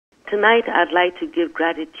Tonight, I'd like to give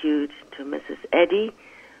gratitude to Mrs. Eddy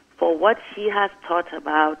for what she has taught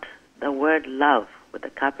about the word love with a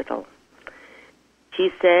capital. She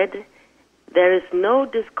said, there is no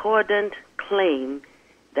discordant claim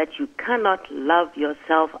that you cannot love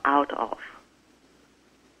yourself out of.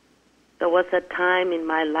 There was a time in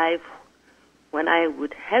my life when I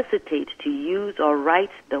would hesitate to use or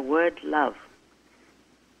write the word love.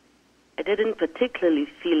 I didn't particularly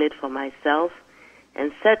feel it for myself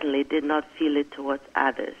and certainly did not feel it towards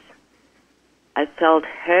others. I felt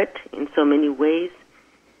hurt in so many ways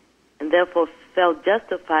and therefore felt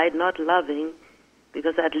justified not loving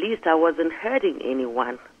because at least I wasn't hurting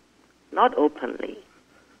anyone, not openly.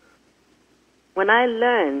 When I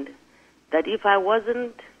learned that if I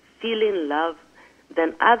wasn't feeling love,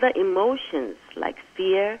 then other emotions like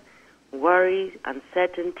fear, worry,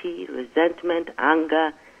 uncertainty, resentment,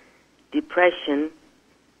 anger, depression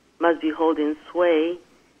must be holding sway,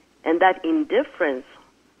 and that indifference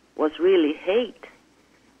was really hate,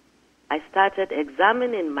 I started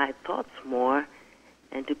examining my thoughts more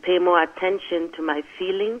and to pay more attention to my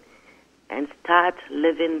feeling and start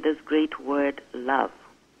living this great word, love.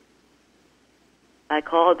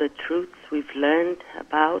 Like all the truths we've learned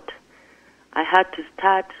about, I had to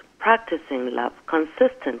start practicing love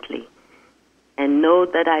consistently and know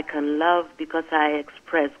that I can love because I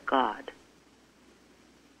express God.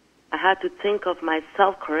 I had to think of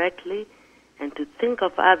myself correctly and to think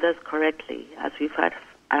of others correctly, as we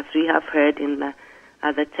have heard in the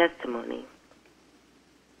other testimony.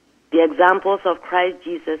 The examples of Christ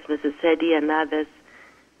Jesus, Mrs. Eddy, and others,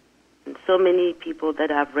 and so many people that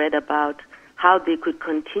I've read about how they could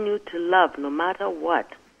continue to love no matter what,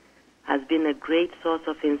 has been a great source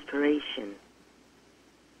of inspiration.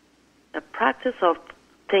 The practice of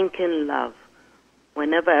thinking love,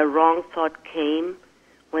 whenever a wrong thought came,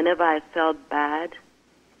 whenever I felt bad,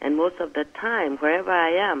 and most of the time, wherever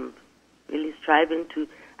I am, really striving to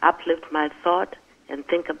uplift my thought and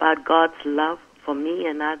think about God's love for me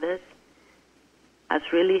and others, has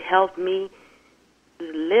really helped me to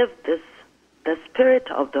live the spirit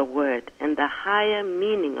of the word and the higher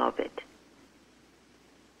meaning of it.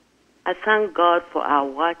 I thank God for our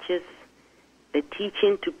watches, the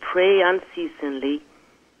teaching to pray unceasingly,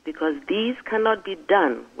 because these cannot be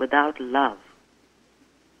done without love.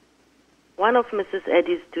 One of Mrs.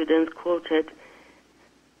 Eddy's students quoted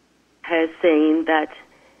her saying that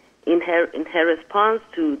in her response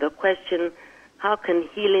to the question, how can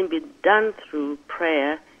healing be done through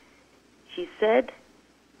prayer, she said,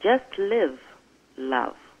 just live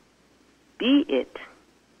love. Be it.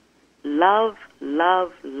 Love, love,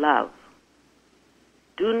 love.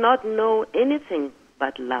 Do not know anything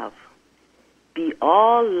but love. Be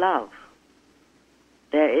all love.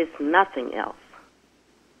 There is nothing else.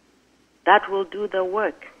 That will do the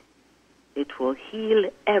work. It will heal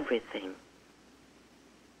everything.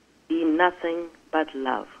 Be nothing but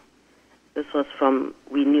love. This was from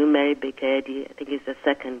We Knew Mary Baker Eddy. I think it's the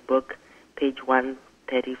second book, page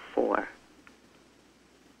 134.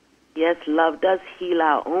 Yes, love does heal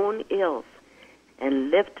our own ills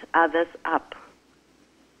and lift others up.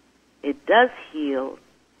 It does heal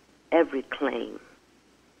every claim.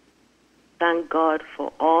 Thank God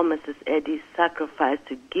for all Mrs. Eddy's sacrifice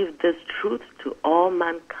to give this truth to all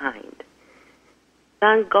mankind.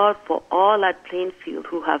 Thank God for all at Plainfield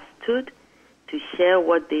who have stood to share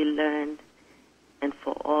what they learned, and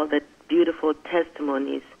for all the beautiful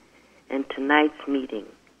testimonies in tonight's meeting.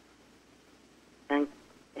 Thank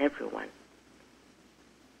everyone.